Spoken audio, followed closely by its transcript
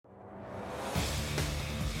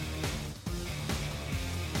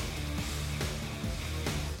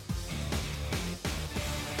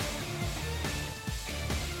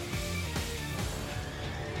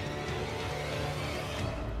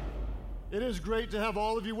It is great to have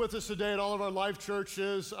all of you with us today at all of our life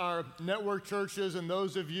churches, our network churches, and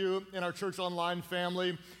those of you in our church online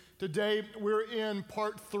family. Today, we're in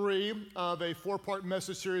part 3 of a 4-part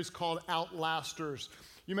message series called Outlasters.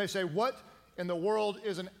 You may say, what in the world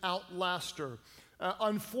is an outlaster?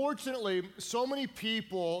 Unfortunately, so many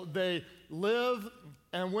people, they live,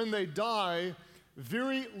 and when they die,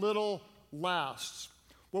 very little lasts.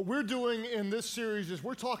 What we're doing in this series is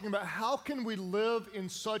we're talking about how can we live in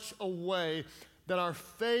such a way that our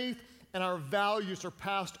faith and our values are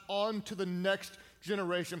passed on to the next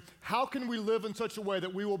generation. How can we live in such a way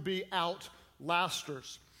that we will be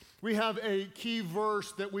outlasters? We have a key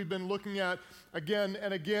verse that we've been looking at again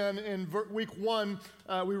and again. In week 1,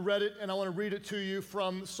 we read it, and I want to read it to you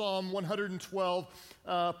from Psalm 112,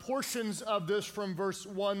 portions of this from verse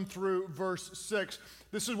 1 through verse 6.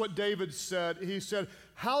 This is what David said. He said,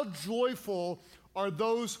 "How joyful are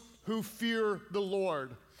those who fear the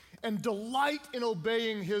Lord and delight in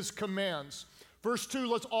obeying his commands." Verse 2,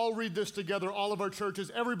 let's all read this together, all of our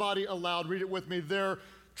churches, everybody aloud, read it with me. "Their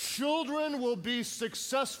children will be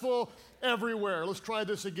successful everywhere." Let's try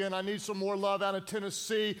this again. I need some more love out of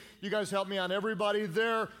Tennessee. You guys help me out. Everybody,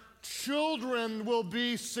 their children will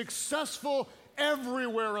be successful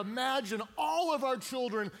everywhere. Imagine all of our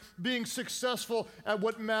children being successful at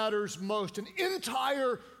what matters most. An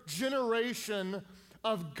entire generation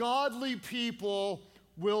of godly people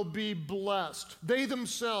will be blessed. They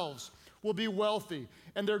themselves will be wealthy.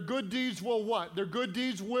 And their good deeds will what? Their good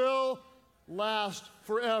deeds will last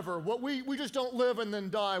forever. We just don't live and then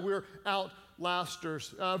die. We're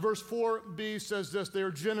outlasters. Verse 4b says this: they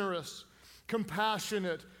are generous,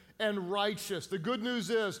 compassionate, and righteous. The good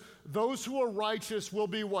news is those who are righteous will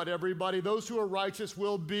be what, everybody? Those who are righteous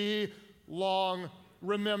will be long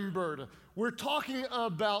remembered. We're talking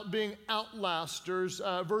about being outlasters.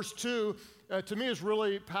 Verse 2, to me, is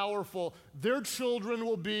really powerful. Their children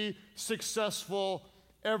will be successful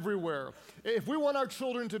everywhere. If we want our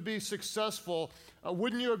children to be successful,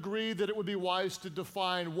 wouldn't you agree that it would be wise to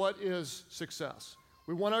define what is success?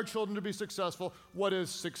 We want our children to be successful. What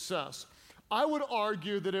is success? I would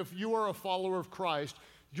argue that if you are a follower of Christ,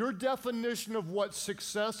 your definition of what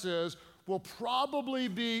success is will probably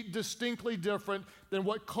be distinctly different than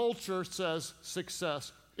what culture says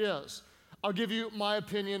success is. I'll give you my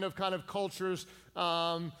opinion of kind of culture's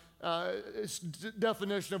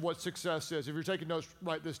definition of what success is. If you're taking notes,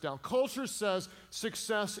 write this down. Culture says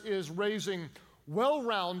success is raising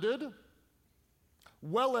well-rounded,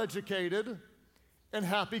 well-educated, and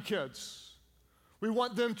happy kids. We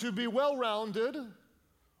want them to be well-rounded,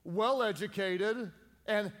 well-educated,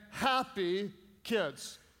 and happy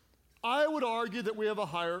kids. I would argue that we have a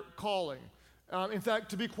higher calling. In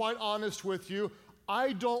fact, to be quite honest with you,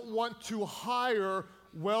 I don't want to hire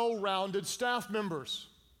well-rounded staff members,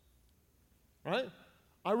 right?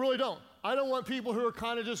 I really don't. I don't want people who are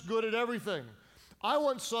kind of just good at everything. I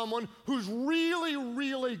want someone who's really,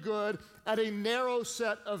 really good at a narrow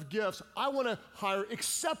set of gifts. I want to hire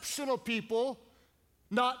exceptional people,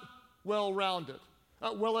 not well-rounded.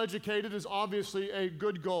 Well-educated is obviously a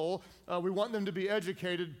good goal. We want them to be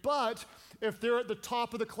educated, but if they're at the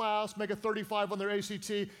top of the class, make a 35 on their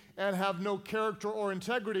ACT, and have no character or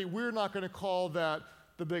integrity, we're not going to call that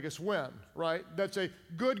the biggest win, right? That's a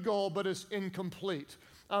good goal, but it's incomplete.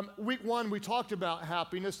 Week 1, we talked about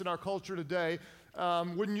happiness in our culture today.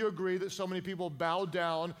 Wouldn't you agree that so many people bow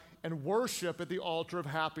down and worship at the altar of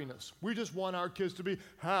happiness? We just want our kids to be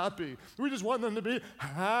happy. We just want them to be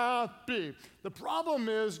happy. The problem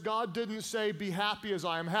is God didn't say, "Be happy as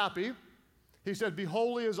I am happy." He said, "Be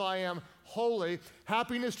holy as I am holy."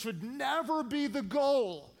 Happiness should never be the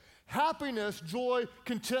goal. Happiness, joy,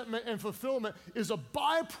 contentment, and fulfillment is a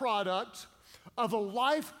byproduct of a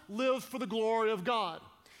life lived for the glory of God.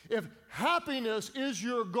 If happiness is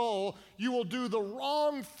your goal, you will do the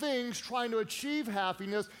wrong things trying to achieve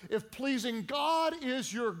happiness. If pleasing God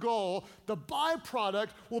is your goal, the byproduct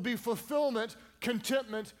will be fulfillment,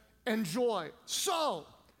 contentment, and joy. So,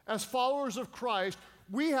 as followers of Christ,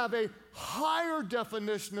 we have a higher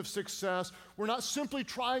definition of success. We're not simply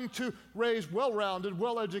trying to raise well-rounded,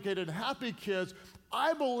 well-educated, happy kids.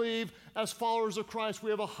 I believe as followers of Christ, we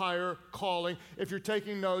have a higher calling. If you're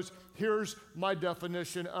taking notes, here's my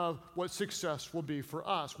definition of what success will be for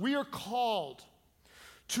us. We are called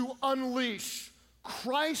to unleash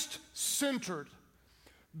Christ-centered,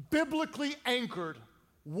 biblically anchored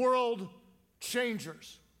world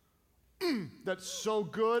changers. That's so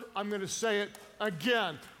good. I'm going to say it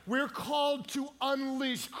again. We're called to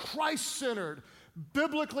unleash Christ-centered,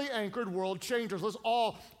 biblically anchored world changers. Let's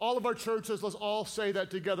all of our churches, let's all say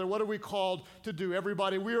that together. What are we called to do?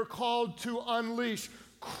 Everybody, we are called to unleash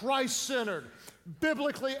Christ-centered,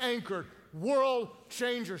 biblically anchored, world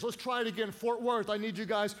changers. Let's try it again. Fort Worth, I need you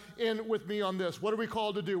guys in with me on this. What are we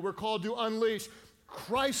called to do? We're called to unleash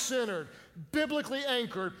Christ-centered, biblically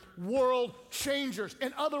anchored world changers.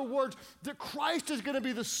 In other words, that Christ is going to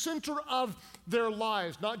be the center of their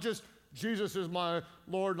lives, not just Jesus is my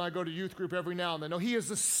Lord and I go to youth group every now and then. No, he is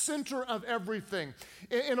the center of everything.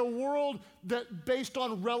 In a world that based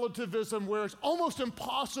on relativism where it's almost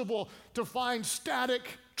impossible to find static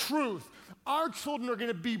truth, our children are going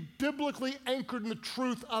to be biblically anchored in the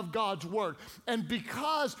truth of God's word. And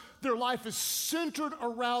because their life is centered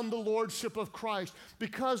around the lordship of Christ,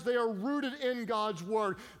 because they are rooted in God's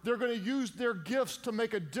word, they're going to use their gifts to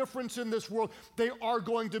make a difference in this world. They are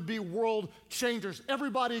going to be world changers.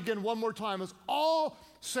 Everybody again, one more time. Let's all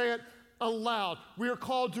say it aloud. We are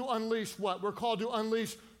called to unleash what? We're called to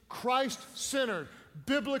unleash Christ-centered,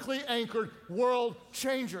 biblically anchored world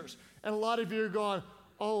changers. And a lot of you are going,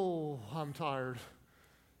 oh, I'm tired.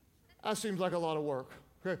 That seems like a lot of work.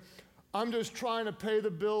 Okay, I'm just trying to pay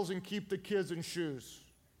the bills and keep the kids in shoes,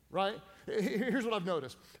 right? Here's what I've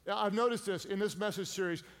noticed. I've noticed this in this message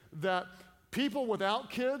series, that people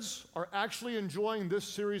without kids are actually enjoying this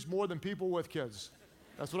series more than people with kids.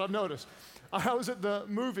 That's what I've noticed. I was at the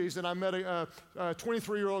movies and I met a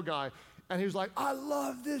 23-year-old guy, and he was like, I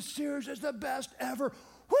love this series. It's the best ever.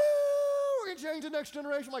 Woo! We're gonna change the next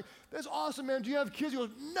generation. I'm like, that's awesome, man. Do you have kids? He goes,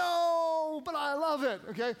 no, but I love it,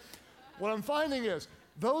 okay? What I'm finding is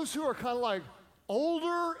those who are kind of like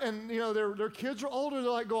older and, you know, their kids are older, they're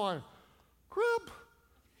like going, crap,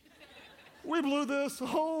 we blew this.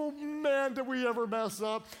 Oh, man, did we ever mess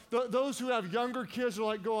up? Those who have younger kids are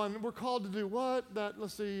like going, we're called to do what?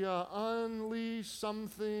 Let's see, unleash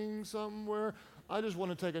something somewhere. I just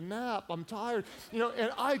want to take a nap. I'm tired. You know,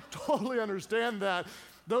 and I totally understand that.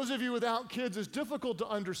 Those of you without kids, it's difficult to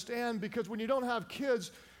understand because when you don't have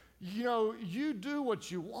kids, you know, you do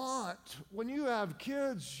what you want. When you have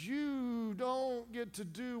kids, you don't get to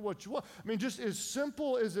do what you want. I mean, just as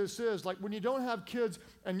simple as this is, like when you don't have kids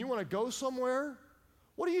and you want to go somewhere,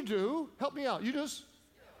 what do? Help me out. You just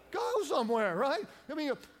go somewhere, right? I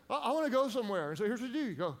mean, I want to go somewhere. And so here's what you do.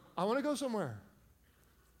 You go, I want to go somewhere.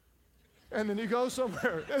 And then you go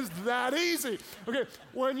somewhere. It's that easy. Okay,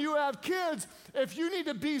 when you have kids, if you need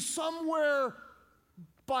to be somewhere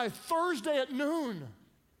by Thursday at noon,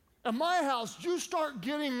 at my house, you start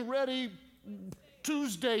getting ready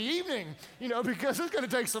Tuesday evening, you know, because it's going to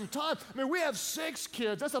take some time. I mean, we have 6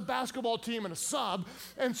 kids. That's a basketball team and a sub.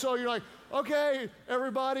 And so you're like, okay,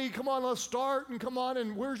 everybody, come on, let's start. And come on,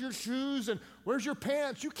 and where's your shoes? And where's your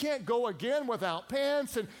pants? You can't go again without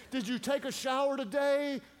pants. And did you take a shower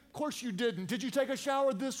today? Of course you didn't. Did you take a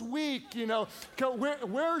shower this week? You know,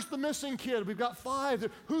 where's the missing kid? We've got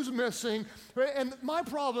 5. Who's missing? And my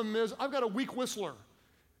problem is I've got a weak whistler.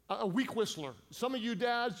 A weak whistler. Some of you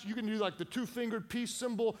dads, you can do like the 2-fingered peace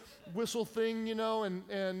symbol whistle thing, you know,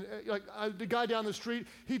 and like the guy down the street,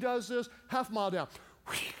 he does this half mile down.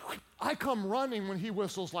 I come running when he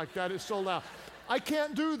whistles like that. It's so loud. I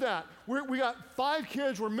can't do that. We got 5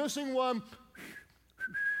 kids. We're missing one.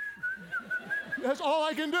 That's all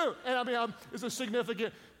I can do. And I mean, it's a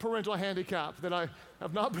significant parental handicap that I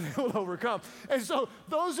have not been able to overcome. And so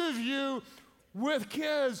those of you with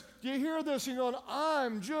kids, you hear this and you're going,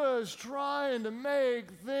 I'm just trying to make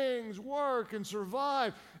things work and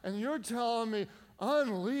survive. And you're telling me,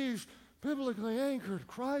 unleashed, biblically anchored,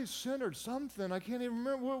 Christ-centered something. I can't even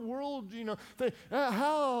remember what world, you know.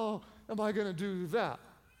 How am I going to do that?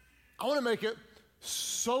 I want to make it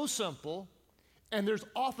so simple, and there's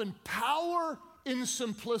often power in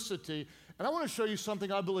simplicity. And I want to show you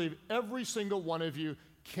something I believe every single one of you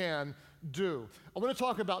can do. I want to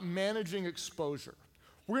talk about managing exposure.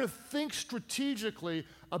 We're going to think strategically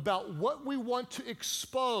about what we want to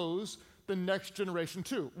expose the next generation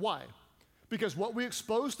to. Why? Because what we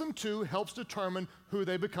expose them to helps determine who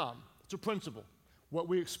they become. It's a principle. What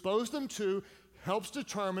we expose them to helps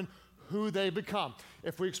determine who they become.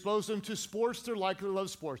 If we expose them to sports, they're likely to love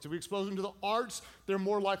sports. If we expose them to the arts, they're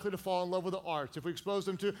more likely to fall in love with the arts. If we expose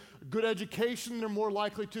them to good education, they're more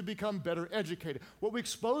likely to become better educated. What we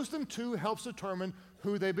expose them to helps determine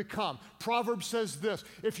who they become. Proverbs says this,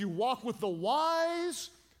 if you walk with the wise,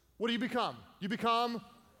 what do you become? You become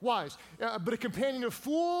wise. But a companion of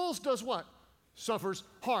fools does what? Suffers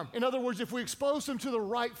harm. In other words, if we expose them to the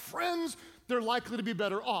right friends, they're likely to be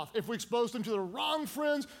better off. If we expose them to the wrong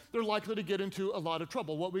friends, they're likely to get into a lot of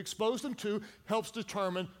trouble. What we expose them to helps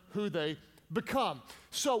determine who they become.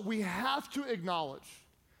 So we have to acknowledge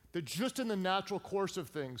that just in the natural course of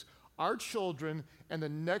things, our children and the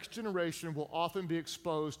next generation will often be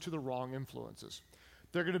exposed to the wrong influences.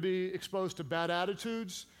 They're going to be exposed to bad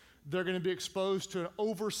attitudes. They're going to be exposed to an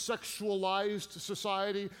over-sexualized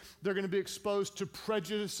society. They're going to be exposed to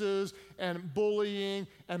prejudices and bullying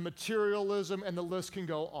and materialism, and the list can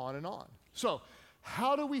go on and on. So,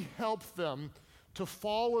 how do we help them to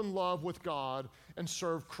fall in love with God and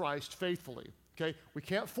serve Christ faithfully? Okay, we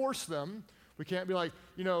can't force them. We can't be like,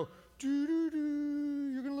 you're going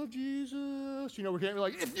to love Jesus. We can't be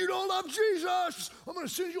like, if you don't love Jesus, I'm going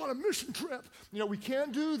to send you on a mission trip. We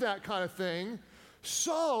can't do that kind of thing.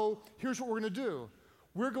 So here's what we're going to do.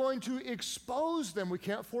 We're going to expose them. We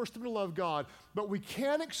can't force them to love God, but we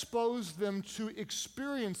can expose them to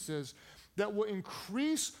experiences that will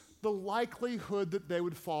increase the likelihood that they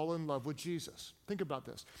would fall in love with Jesus. Think about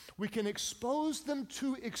this. We can expose them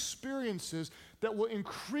to experiences that will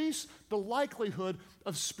increase the likelihood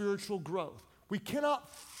of spiritual growth. We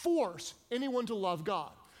cannot force anyone to love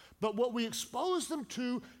God, but what we expose them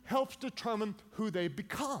to helps determine who they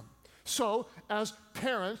become. So, as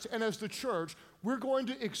parents and as the church, we're going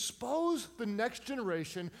to expose the next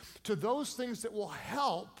generation to those things that will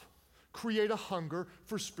help create a hunger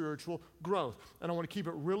for spiritual growth. And I want to keep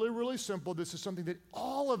it really, really simple. This is something that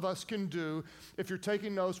all of us can do. If you're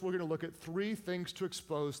taking notes, we're going to look at 3 things to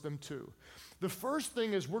expose them to. The first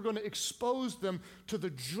thing is we're going to expose them to the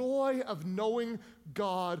joy of knowing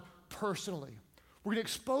God personally. We're going to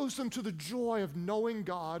expose them to the joy of knowing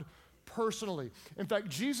God personally. In fact,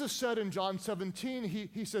 Jesus said in John 17,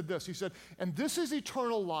 he said this. He said, and this is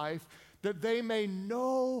eternal life, that they may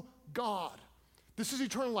know God. This is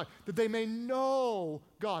eternal life, that they may know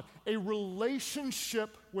God, a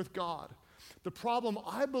relationship with God. The problem,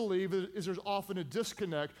 I believe, is there's often a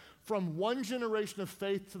disconnect from one generation of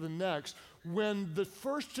faith to the next when the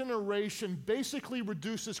first generation basically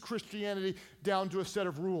reduces Christianity down to a set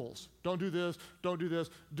of rules. Don't do this,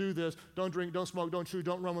 do this, don't drink, don't smoke, don't chew,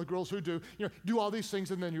 don't run with girls who do. Do all these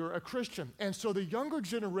things and then you're a Christian. And so the younger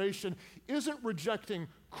generation isn't rejecting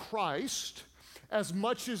Christ as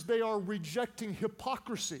much as they are rejecting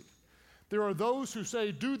hypocrisy. There are those who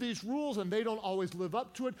say, do these rules, and they don't always live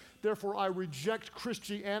up to it. Therefore, I reject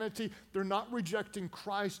Christianity. They're not rejecting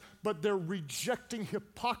Christ, but they're rejecting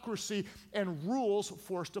hypocrisy and rules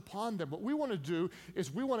forced upon them. What we want to do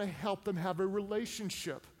is we want to help them have a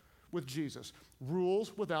relationship with Jesus.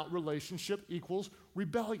 Rules without relationship equals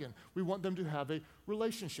rebellion. We want them to have a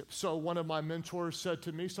relationship. So one of my mentors said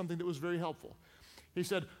to me something that was very helpful. He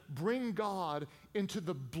said, bring God into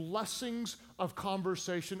the blessings of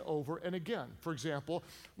conversation over and again. For example,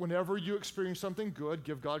 whenever you experience something good,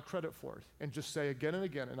 give God credit for it. And just say again and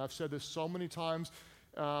again, and I've said this so many times,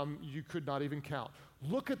 you could not even count.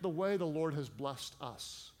 Look at the way the Lord has blessed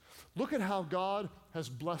us. Look at how God has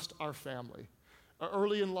blessed our family.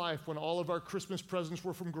 Early in life, when all of our Christmas presents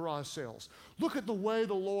were from garage sales. Look at the way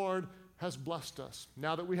the Lord has blessed us,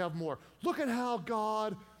 now that we have more. Look at how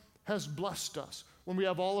God has blessed us when we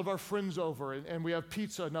have all of our friends over and we have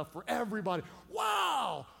pizza enough for everybody.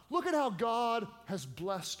 Wow! Look at how God has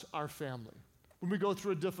blessed our family when we go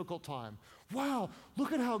through a difficult time. Wow!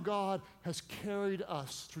 Look at how God has carried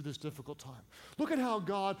us through this difficult time. Look at how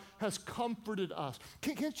God has comforted us.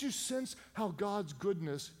 Can't you sense how God's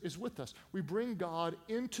goodness is with us? We bring God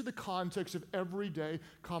into the context of everyday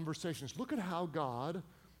conversations. Look at how God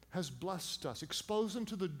has blessed us. Expose them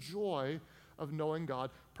to the joy of knowing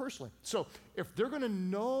God personally. So if they're going to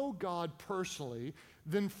know God personally,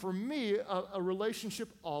 then for me, a relationship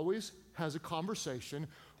always has a conversation.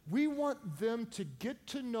 We want them to get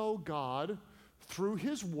to know God through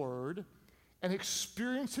His Word and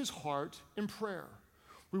experience His heart in prayer.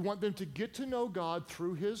 We want them to get to know God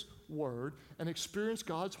through His Word and experience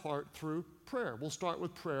God's heart through prayer. We'll start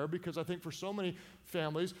with prayer because I think for so many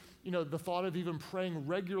families, the thought of even praying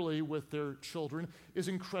regularly with their children is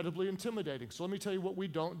incredibly intimidating. So let me tell you what we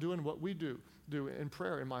don't do and what we do in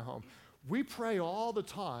prayer in my home. We pray all the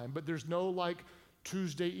time, but there's no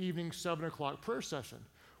Tuesday evening, 7 o'clock prayer session.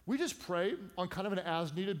 We just pray on kind of an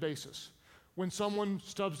as-needed basis. When someone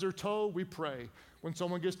stubs their toe, we pray. When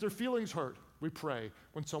someone gets their feelings hurt, we pray.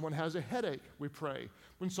 When someone has a headache, we pray.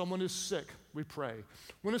 When someone is sick, we pray.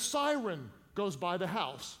 When a siren goes by the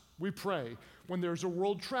house, we pray. When there's a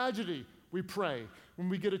world tragedy, we pray. When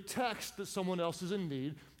we get a text that someone else is in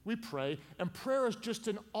need, we pray. And prayer is just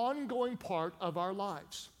an ongoing part of our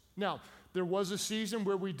lives. Now, there was a season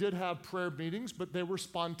where we did have prayer meetings, but they were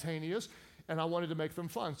spontaneous, and I wanted to make them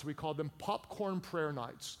fun. So we called them popcorn prayer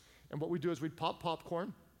nights. And what we do is we'd pop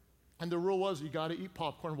popcorn, and the rule was you got to eat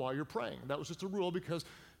popcorn while you're praying. That was just a rule because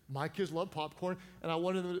my kids love popcorn, and I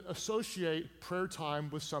wanted them to associate prayer time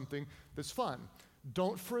with something that's fun.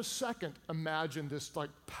 Don't for a second imagine this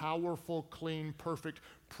powerful, clean, perfect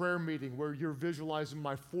prayer meeting where you're visualizing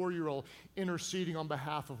my 4-year-old interceding on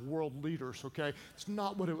behalf of world leaders, okay? It's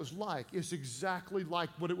not what it was like. It's exactly like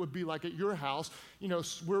what it would be like at your house. You know,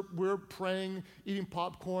 we're praying, eating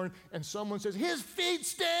popcorn, and someone says, his feet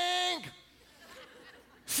stink!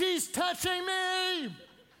 She's touching me!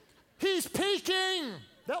 He's peeking!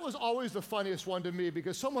 That was always the funniest one to me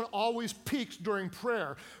because someone always peeks during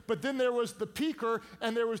prayer. But then there was the peeker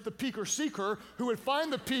and there was the peeker seeker who would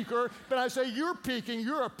find the peeker, but I say, you're peeking,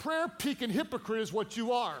 you're a prayer peeking hypocrite is what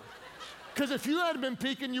you are. Because if you hadn't been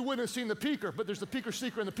peeking, you wouldn't have seen the peeker, but there's the peeker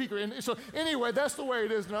seeker and the peeker. And so anyway, that's the way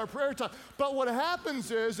it is in our prayer time. But what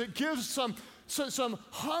happens is it gives some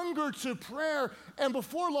hunger to prayer, and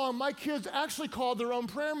before long, my kids actually called their own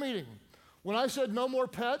prayer meeting. When I said no more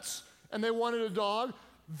pets and they wanted a dog,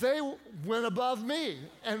 they went above me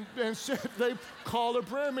and said they called a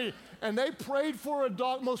prayer meeting. And they prayed for a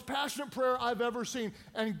dog, most passionate prayer I've ever seen.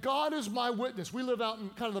 And God is my witness. We live out in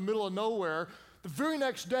kind of the middle of nowhere. The very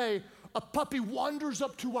next day, a puppy wanders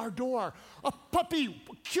up to our door. A puppy,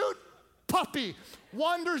 cute puppy,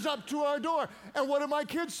 wanders up to our door. And what do my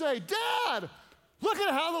kids say? Dad, look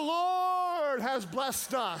at how the Lord has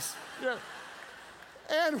blessed us. Yeah.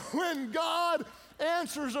 And when God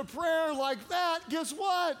answers a prayer like that, guess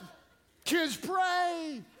what? Kids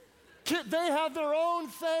pray. They have their own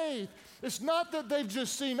faith. It's not that they've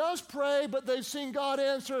just seen us pray, but they've seen God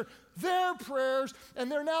answer their prayers,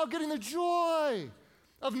 and they're now getting the joy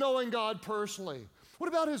of knowing God personally. What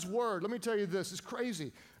about His Word? Let me tell you this. It's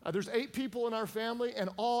crazy. There's 8 people in our family,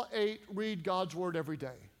 and all 8 read God's Word every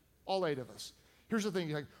day. All 8 of us. Here's the thing.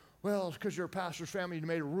 You're like, well, it's because you're a pastor's family, you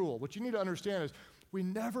made a rule. What you need to understand is we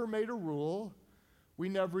never made a rule. We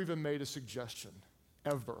never even made a suggestion,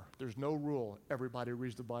 ever. There's no rule. Everybody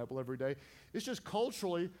reads the Bible every day. It's just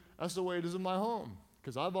culturally, that's the way it is in my home,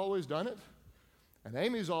 because I've always done it, and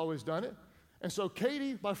Amy's always done it. And so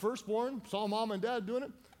Katie, my firstborn, saw Mom and Dad doing it,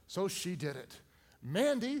 so she did it.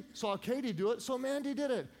 Mandy saw Katie do it, so Mandy did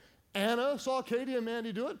it. Anna saw Katie and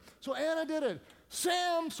Mandy do it, so Anna did it.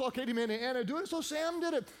 Sam saw Katie, Mandy, and Anna do it, so Sam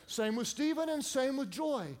did it. Same with Stephen and same with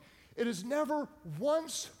Joy. It has never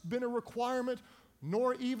once been a requirement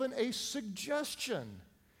nor even a suggestion.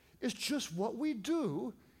 It's just what we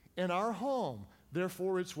do in our home.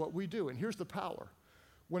 Therefore, it's what we do. And here's the power.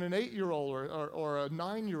 When an 8-year-old or a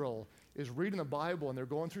 9-year-old is reading the Bible and they're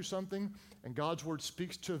going through something and God's Word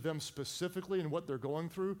speaks to them specifically in what they're going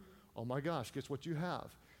through, oh my gosh, guess what you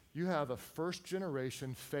have? You have a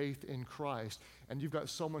first-generation faith in Christ, and you've got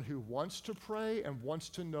someone who wants to pray and wants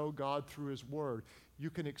to know God through His Word. You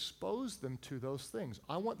can expose them to those things.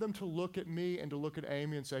 I want them to look at me and to look at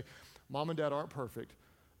Amy and say, Mom and Dad aren't perfect,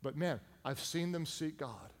 but man, I've seen them seek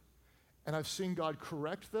God, and I've seen God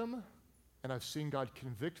correct them, and I've seen God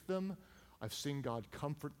convict them, I've seen God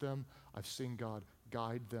comfort them, I've seen God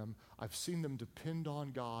guide them, I've seen them depend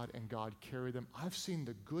on God and God carry them. I've seen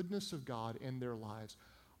the goodness of God in their lives.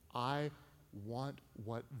 I want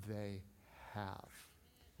what they have.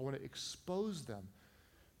 I want to expose them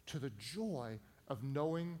to the joy of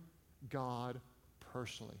knowing God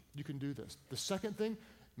personally. You can do this. The second thing,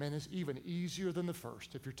 man, is even easier than the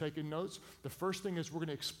first. If you're taking notes, the first thing is we're going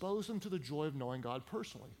to expose them to the joy of knowing God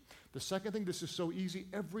personally. The second thing, this is so easy,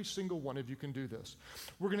 every single one of you can do this.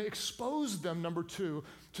 We're going to expose them, number 2,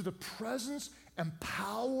 to the presence and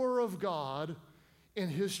power of God in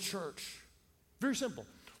His church. Very simple.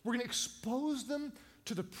 We're going to expose them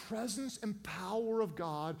to the presence and power of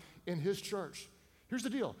God in His church. Here's the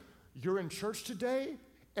deal. You're in church today,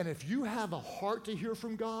 and if you have a heart to hear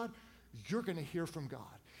from God, you're going to hear from God.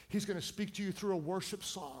 He's going to speak to you through a worship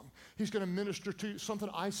song. He's going to minister to you something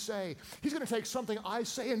I say. He's going to take something I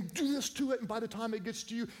say and do this to it, and by the time it gets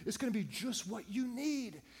to you, it's going to be just what you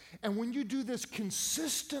need. And when you do this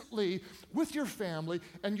consistently with your family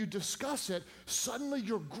and you discuss it, suddenly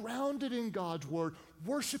you're grounded in God's Word,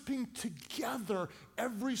 worshiping together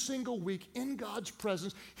every single week in God's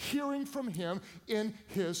presence, hearing from Him in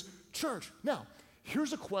His church. Now,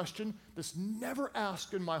 here's a question that's never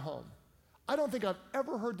asked in my home. I don't think I've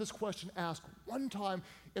ever heard this question asked one time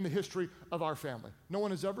in the history of our family. No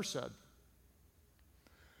one has ever said,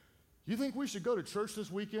 you think we should go to church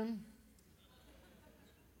this weekend?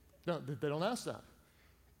 No, they don't ask that.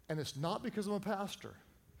 And it's not because I'm a pastor,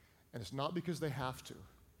 and it's not because they have to.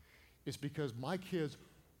 It's because my kids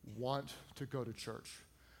want to go to church.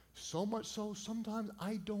 So much so, sometimes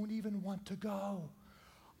I don't even want to go.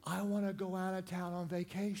 I want to go out of town on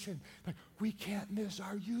vacation. Like, we can't miss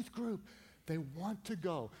our youth group. They want to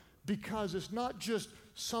go because it's not just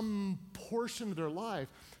some portion of their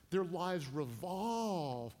lives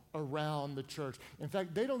revolve around the church. In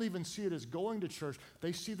fact, they don't even see it as going to church.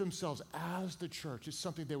 They see themselves as the church. It's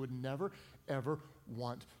something they would never, ever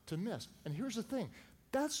want to miss. And here's the thing.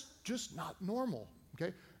 That's just not normal,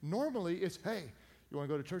 okay? Normally, it's, hey, you want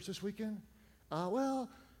to go to church this weekend? Well,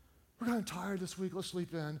 we're kind of tired this week. Let's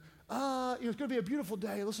sleep in. It's going to be a beautiful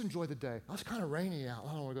day. Let's enjoy the day. Oh, it's kind of rainy out.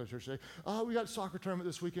 I don't want to go to church today. We got soccer tournament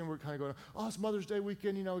this weekend. We're kind of going, it's Mother's Day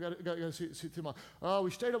weekend. We got to see Mom.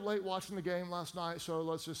 We stayed up late watching the game last night, so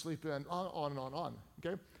let's just sleep in. On and on.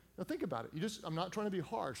 Okay? Now think about it. I'm not trying to be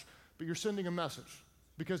harsh, but you're sending a message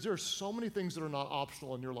because there are so many things that are not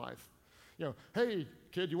optional in your life. Hey,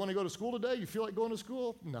 kid, you want to go to school today? You feel like going to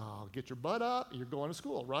school? No, get your butt up. You're going to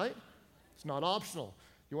school, right? It's not optional.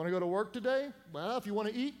 You want to go to work today? Well, if you want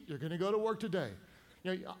to eat, you're going to go to work today.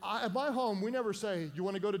 At my home, we never say, you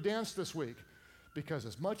want to go to dance this week? Because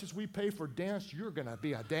as much as we pay for dance, you're going to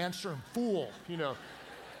be a dancer and fool.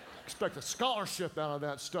 Expect a scholarship out of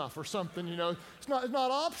that stuff or something, It's not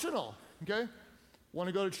optional, okay? Want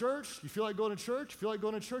to go to church? You feel like going to church? Feel like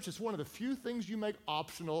going to church? It's one of the few things you make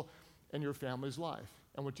optional in your family's life.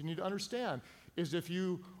 And what you need to understand is if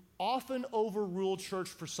you often overrule church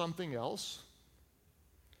for something else,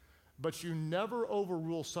 but you never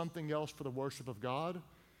overrule something else for the worship of God,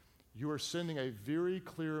 you are sending a very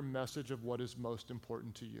clear message of what is most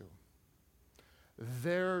important to you.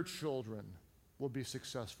 Their children will be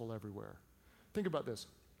successful everywhere. Think about this.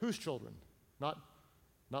 Whose children? Not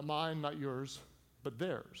mine, not yours, but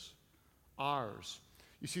theirs, ours.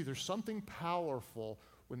 You see, there's something powerful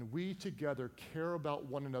when we together care about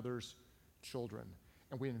one another's children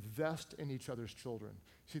and we invest in each other's children.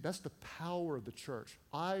 See, that's the power of the church.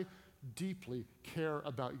 I deeply care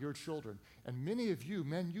about your children. And many of you,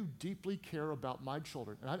 man, you deeply care about my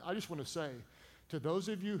children. And I just want to say, to those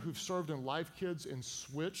of you who've served in Life Kids and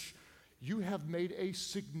Switch, you have made a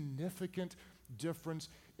significant difference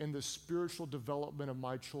in the spiritual development of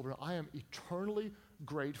my children. I am eternally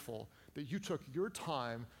grateful that you took your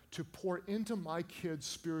time to pour into my kids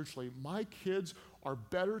spiritually. My kids are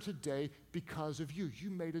better today because of you. You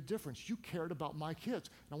made a difference. You cared about my kids.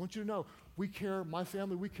 And I want you to know, my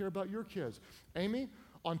family, we care about your kids. Amy,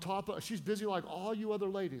 she's busy like all you other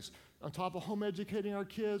ladies, on top of home educating our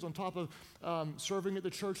kids, on top of serving at the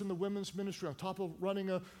church in the women's ministry, on top of running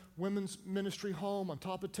a women's ministry home, on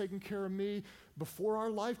top of taking care of me. Before our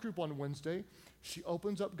life group on Wednesday, she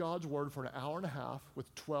opens up God's Word for an hour and a half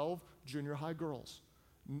with 12 junior high girls.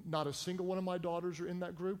 Not a single one of my daughters are in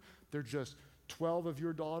that group. They're just 12 of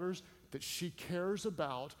your daughters that she cares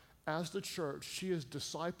about as the church. She is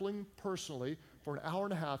discipling personally for an hour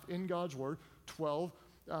and a half in God's Word, 12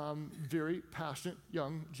 very passionate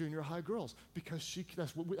young junior high girls, because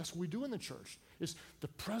that's what we do in the church. It's the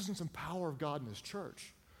presence and power of God in His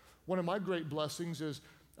church. One of my great blessings is,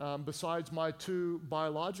 besides my 2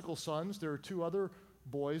 biological sons, there are 2 other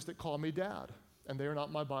boys that call me dad, and they are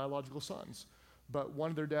not my biological sons. But one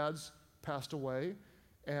of their dads passed away,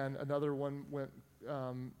 and another one went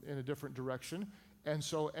in a different direction. And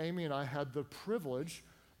so Amy and I had the privilege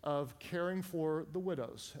of caring for the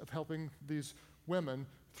widows, of helping these women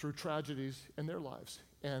through tragedies in their lives.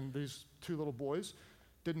 And these 2 little boys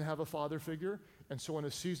didn't have a father figure, and so in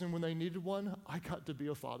a season when they needed one, I got to be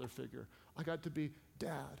a father figure. I got to be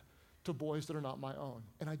dad to boys that are not my own.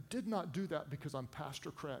 And I did not do that because I'm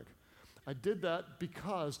Pastor Craig. I did that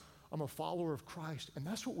because I'm a follower of Christ, and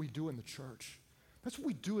that's what we do in the church. That's what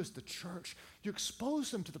we do as the church. You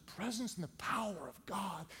expose them to the presence and the power of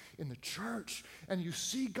God in the church, and you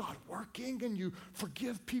see God working, and you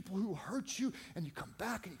forgive people who hurt you, and you come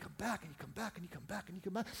back, and you come back, and you come back, and you come back, and you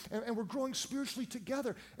come back, and we're growing spiritually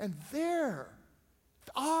together. And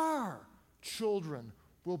our children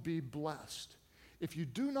will be blessed. If you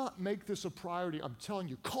do not make this a priority, I'm telling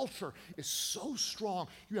you, culture is so strong,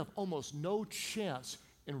 you have almost no chance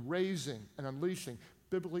in raising and unleashing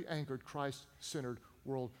biblically anchored, Christ-centered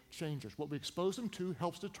world changers. What we expose them to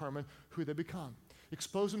helps determine who they become.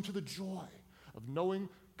 Expose them to the joy of knowing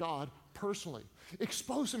God personally.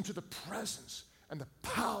 Expose them to the presence and the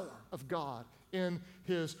power of God in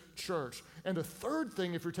His church. And the third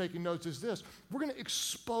thing, if you're taking notes, is this. We're going to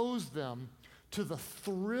expose them to the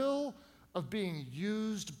thrill of being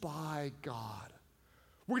used by God.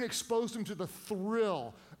 We're going to expose them to the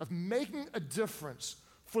thrill of making a difference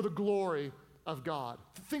for the glory of God.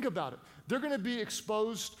 Think about it. They're going to be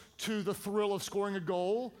exposed to the thrill of scoring a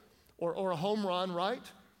goal or a home run, right?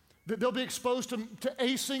 They'll be exposed to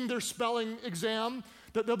acing their spelling exam.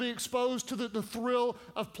 That they'll be exposed to the thrill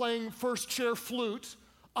of playing first chair flute.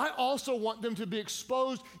 I also want them to be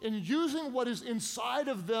exposed in using what is inside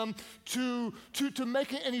of them to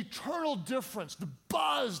make an eternal difference, the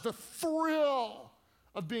buzz, the thrill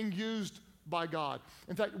of being used by God.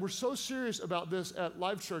 In fact, we're so serious about this at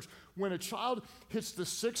Life Church. When a child hits the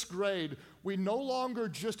 6th grade, we no longer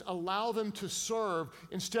just allow them to serve.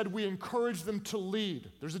 Instead, we encourage them to lead.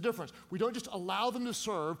 There's a difference. We don't just allow them to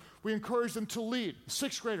serve. We encourage them to lead.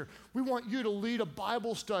 6th grader, we want you to lead a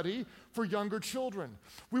Bible study for younger children.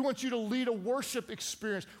 We want you to lead a worship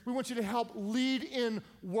experience. We want you to help lead in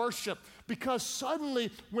worship, because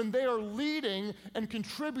suddenly when they are leading and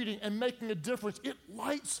contributing and making a difference, it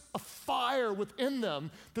lights a fire within them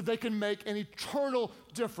that they can make an eternal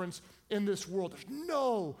difference in this world. There's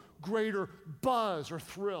no greater buzz or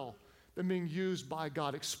thrill than being used by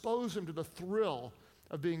God. Expose them to the thrill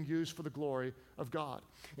of being used for the glory of God.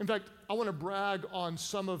 In fact, I want to brag on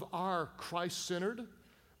some of our Christ-centered,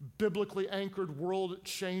 biblically anchored world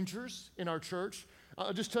changers in our church.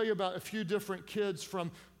 I'll just tell you about a few different kids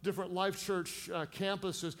from different Life Church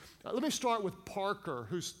campuses. Let me start with Parker,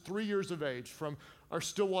 who's 3 years of age, from our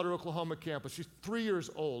Stillwater, Oklahoma campus. She's 3 years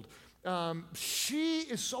old. She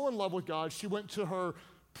is so in love with God. She went to her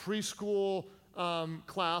preschool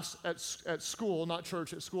class at school, not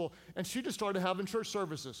church, at school, and she just started having church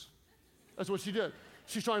services. That's what she did.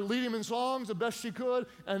 She started leading them in songs the best she could,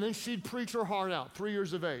 and then she'd preach her heart out, 3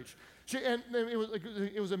 years of age. And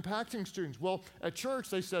it was impacting students. Well, at church,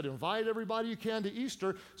 they said, invite everybody you can to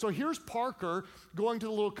Easter. So here's Parker going to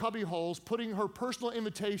the little cubby holes, putting her personal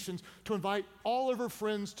invitations to invite all of her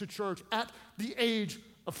friends to church at the age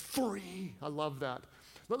of 3. I love that.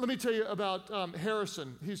 Let me tell you about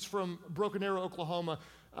Harrison. He's from Broken Arrow, Oklahoma.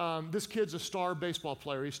 This kid's a star baseball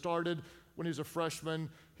player. He started when he was a freshman.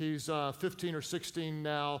 He's 15 or 16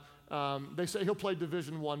 now. They say he'll play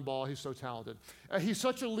Division I ball. He's so talented. He's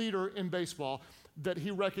such a leader in baseball that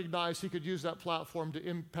he recognized he could use that platform to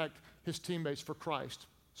impact his teammates for Christ.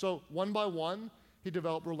 So one by one, he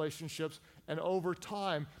developed relationships, and over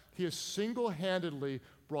time, he has single-handedly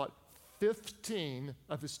brought 15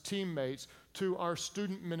 of his teammates to our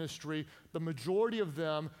student ministry. The majority of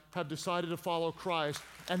them have decided to follow Christ,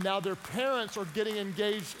 and now their parents are getting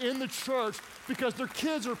engaged in the church because their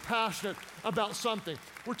kids are passionate about something.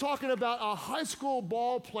 We're talking about a high school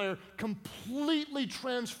ball player completely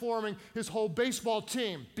transforming his whole baseball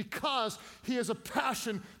team because he has a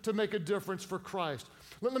passion to make a difference for Christ.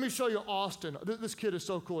 Let me show you Austin. This kid is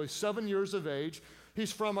so cool. He's 7 years of age.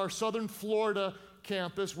 He's from our Southern Florida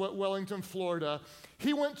campus, Wellington, Florida.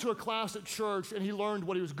 He went to a class at church and he learned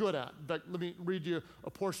what he was good at. In fact, let me read you a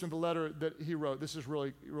portion of the letter that he wrote. This is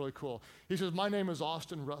really, really cool. He says, "My name is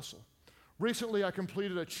Austin Russell. Recently, I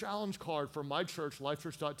completed a challenge card for my church,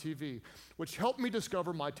 lifechurch.tv, which helped me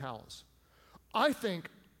discover my talents. I think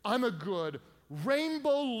I'm a good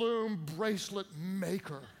rainbow loom bracelet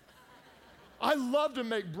maker. I love to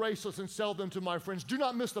make bracelets and sell them to my friends. Do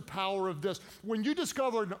not miss the power of this. When you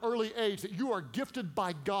discover at an early age that you are gifted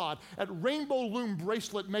by God at rainbow loom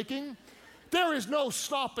bracelet making, there is no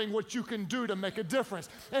stopping what you can do to make a difference."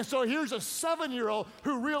 And so here's a 7-year-old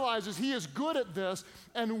who realizes he is good at this,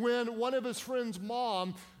 and when one of his friend's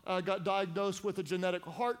mom got diagnosed with a genetic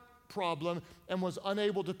heart problem and was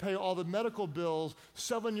unable to pay all the medical bills,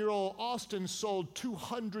 7-year-old Austin sold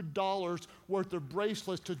 $200 worth of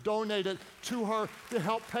bracelets to donate it to her to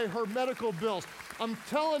help pay her medical bills. I'm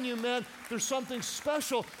telling you, man, there's something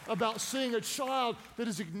special about seeing a child that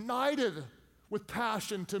is ignited with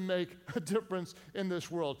passion to make a difference in this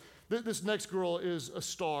world. This next girl is a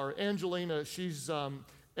star. Angelina, she's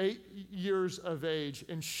 8 years of age,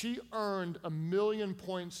 and she earned 1 million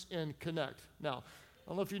points in Connect. Now,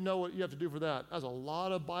 I don't know if you know what you have to do for that. That's a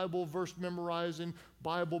lot of Bible verse memorizing,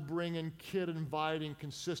 Bible bringing, kid inviting,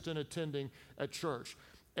 consistent attending at church.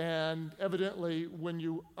 And evidently, when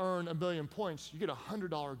you earn 1 million points, you get a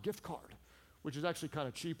 $100 gift card, which is actually kind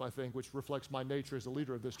of cheap, I think, which reflects my nature as a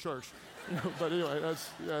leader of this church. But anyway,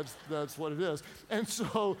 that's what it is. And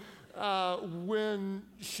so when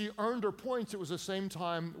she earned her points, it was the same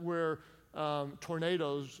time where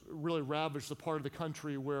tornadoes really ravaged the part of the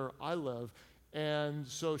country where I live. And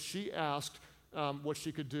so she asked what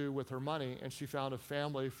she could do with her money, and she found a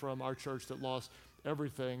family from our church that lost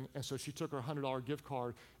everything. And so she took her $100 gift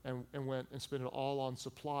card and went and spent it all on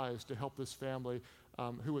supplies to help this family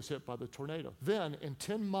who was hit by the tornado. Then, in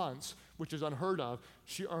 10 months, which is unheard of,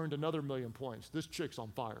 she earned another 1 million points. This chick's on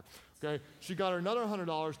fire, okay? She got her another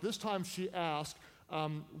 $100. This time she asked,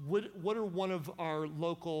 what are one of our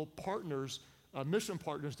local partners, mission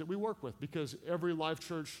partners that we work with? Because every Life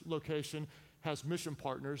Church location has mission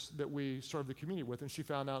partners that we serve the community with, and she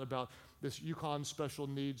found out about this Yukon special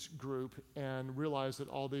needs group and realized that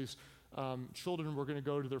all these children were going to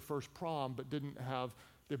go to their first prom but didn't have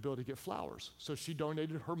the ability to get flowers. So she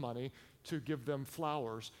donated her money to give them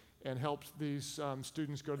flowers and helped these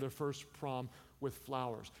students go to their first prom with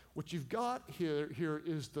flowers. What you've got here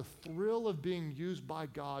is the thrill of being used by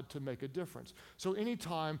God to make a difference. So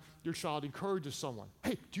anytime your child encourages someone,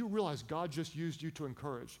 hey, do you realize God just used you to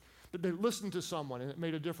encourage? That they listened to someone and it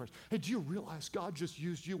made a difference. Hey, do you realize God just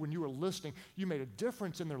used you when you were listening? You made a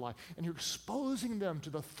difference in their life, and you're exposing them to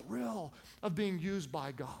the thrill of being used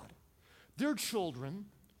by God. Their children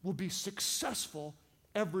will be successful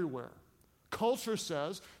everywhere. Culture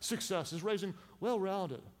says success is raising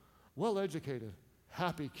well-rounded, well-educated,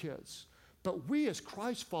 happy kids. But we as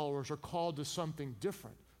Christ followers are called to something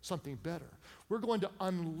different, something better. We're going to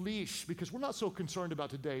unleash, because we're not so concerned about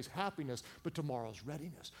today's happiness, but tomorrow's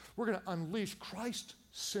readiness. We're going to unleash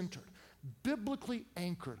Christ-centered, biblically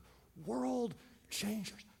anchored, world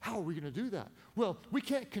changers. How are we going to do that? Well, we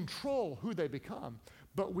can't control who they become,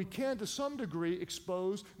 but we can, to some degree,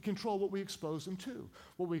 control what we expose them to.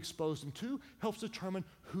 What we expose them to helps determine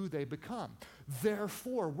who they become.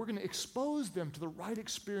 Therefore, we're going to expose them to the right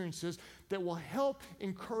experiences that will help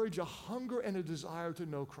encourage a hunger and a desire to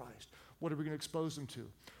know Christ. What are we going to expose them to?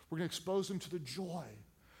 We're going to expose them to the joy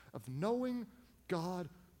of knowing God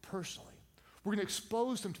personally. We're going to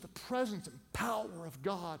expose them to the presence and power of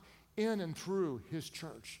God in and through His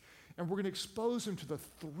church. And we're going to expose them to the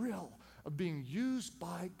thrill of being used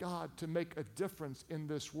by God to make a difference in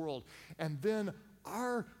this world. And then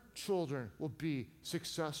our children will be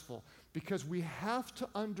successful, because we have to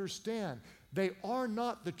understand they are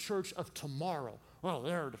not the church of tomorrow. Well,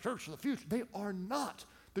 they're the church of the future. They are not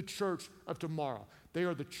the church of tomorrow. They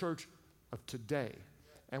are the church of today.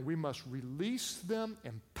 And we must release them,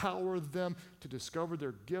 empower them to discover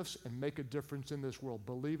their gifts and make a difference in this world,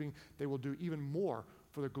 believing they will do even more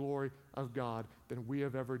for the glory of God than we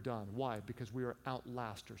have ever done. Why? Because we are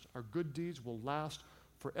outlasters. Our good deeds will last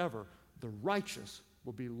forever. The righteous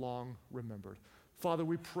will be long remembered. Father,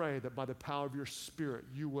 we pray that by the power of your Spirit,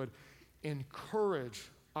 you would encourage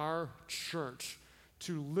our church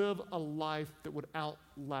to live a life that would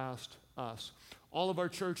outlast us. All of our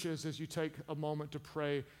churches, as you take a moment to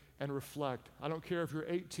pray and reflect, I don't care if you're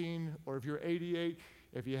 18 or if you're 88,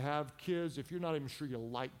 if you have kids, if you're not even sure you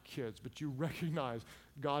like kids, but you recognize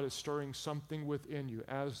God is stirring something within you.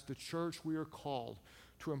 As the church, we are called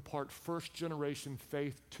to impart first-generation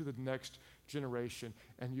faith to the next generation,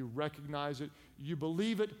 and you recognize it, you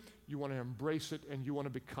believe it, you want to embrace it, and you want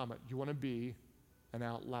to become it. You want to be an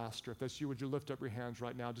outlaster. If that's you, would you lift up your hands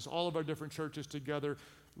right now? Just all of our different churches together,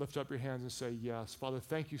 lift up your hands and say, yes. Father,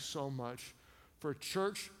 thank you so much for a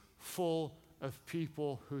church full of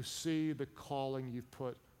people who see the calling you've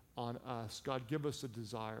put on us. God, give us a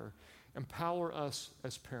desire. Empower us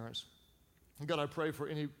as parents. And God, I pray for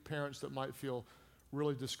any parents that might feel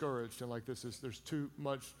really discouraged and like there's too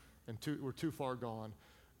much and we're too far gone.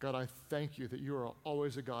 God, I thank you that you are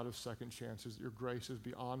always a God of second chances, that your grace is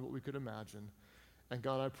beyond what we could imagine. And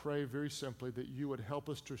God, I pray very simply that you would help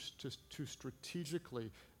us to strategically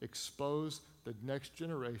expose the next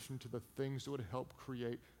generation to the things that would help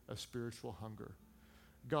create a spiritual hunger.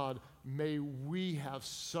 God, may we have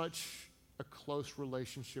such a close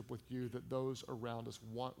relationship with you that those around us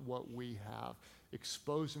want what we have.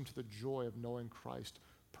 Expose them to the joy of knowing Christ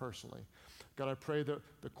personally. God, I pray that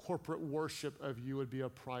the corporate worship of you would be a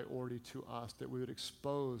priority to us, that we would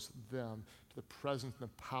expose them to the presence and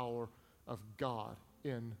the power of God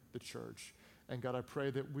in the church. And God, I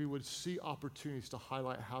pray that we would see opportunities to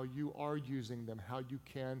highlight how you are using them, how you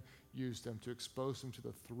can use them, to expose them to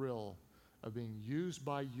the thrill of being used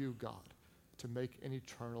by you, God, to make an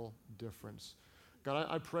eternal difference. God,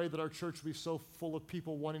 I pray that our church would be so full of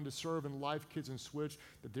people wanting to serve in Life Kids and Switch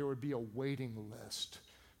that there would be a waiting list,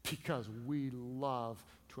 because we love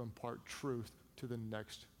to impart truth to the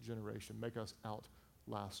next generation. Make us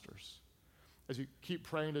outlasters. As you keep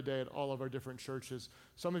praying today at all of our different churches,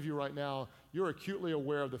 some of you right now, you're acutely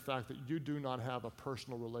aware of the fact that you do not have a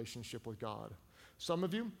personal relationship with God. Some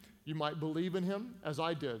of you, you might believe in him, as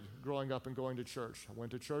I did growing up and going to church. I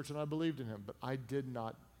went to church and I believed in him, but I did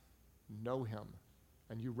not know him,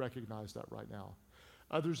 and you recognize that right now.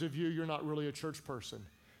 Others of you, you're not really a church person,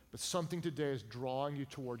 but something today is drawing you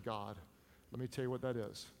toward God. Let me tell you what that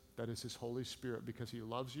is. That is his Holy Spirit, because he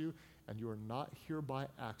loves you, and you are not here by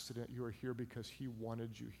accident. You are here because he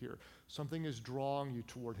wanted you here. Something is drawing you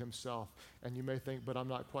toward himself, and you may think, but I'm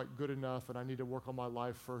not quite good enough, and I need to work on my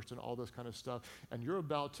life first, and all this kind of stuff. And you're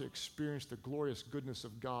about to experience the glorious goodness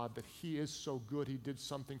of God, that he is so good. He did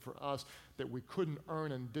something for us that we couldn't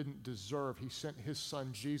earn and didn't deserve. He sent his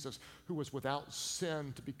son Jesus, who was without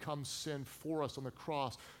sin, to become sin for us on the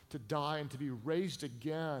cross, to die and to be raised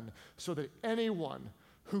again, so that anyone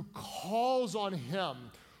who calls on him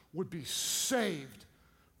would be saved,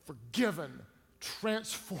 forgiven,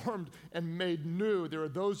 transformed, and made new. There are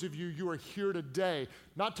those of you are here today,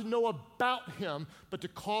 not to know about him, but to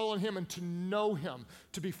call on him and to know him,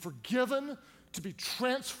 to be forgiven, to be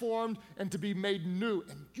transformed, and to be made new.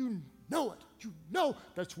 And you know it. You know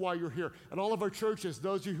that's why you're here. At all of our churches,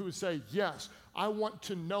 those of you who would say, yes, I want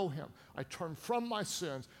to know him. I turn from my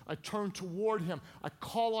sins. I turn toward him. I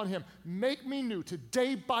call on him. Make me new.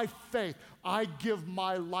 Today, by faith, I give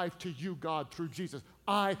my life to you, God, through Jesus.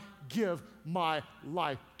 I give my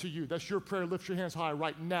life to you. That's your prayer. Lift your hands high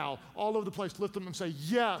right now. All over the place, lift them and say,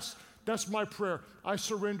 yes, that's my prayer. I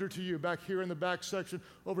surrender to you. Back here in the back section,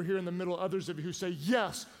 over here in the middle, others of you who say,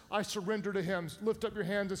 yes, I surrender to him. Lift up your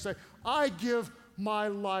hands and say, I give my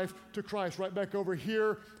life to Christ. Right back over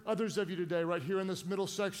here. Others of you today, right here in this middle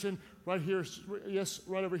section, right here, yes,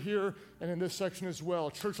 right over here, and in this section as well.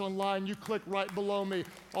 Church Online, you click right below me.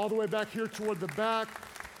 All the way back here toward the back,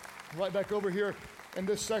 right back over here in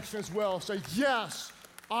this section as well. Say, yes,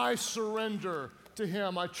 I surrender to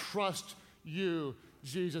him. I trust you,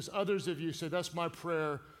 Jesus. Others of you say, that's my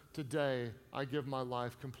prayer today. I give my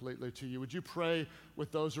life completely to you. Would you pray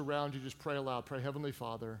with those around you? Just pray aloud. Pray, Heavenly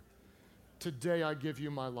Father, today I give you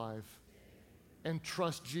my life and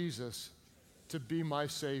trust Jesus to be my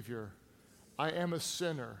Savior. I am a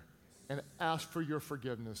sinner and ask for your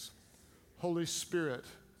forgiveness. Holy Spirit,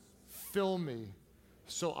 fill me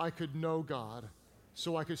so I could know God,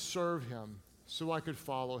 so I could serve him, so I could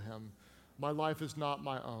follow him. My life is not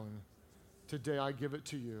my own. Today I give it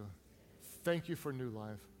to you. Thank you for new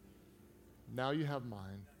life. Now you have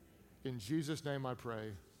mine. In Jesus' name I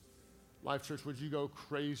pray. Life Church, would you go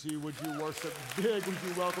crazy? Would you worship big? Would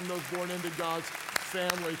you welcome those born into God's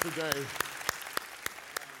family today?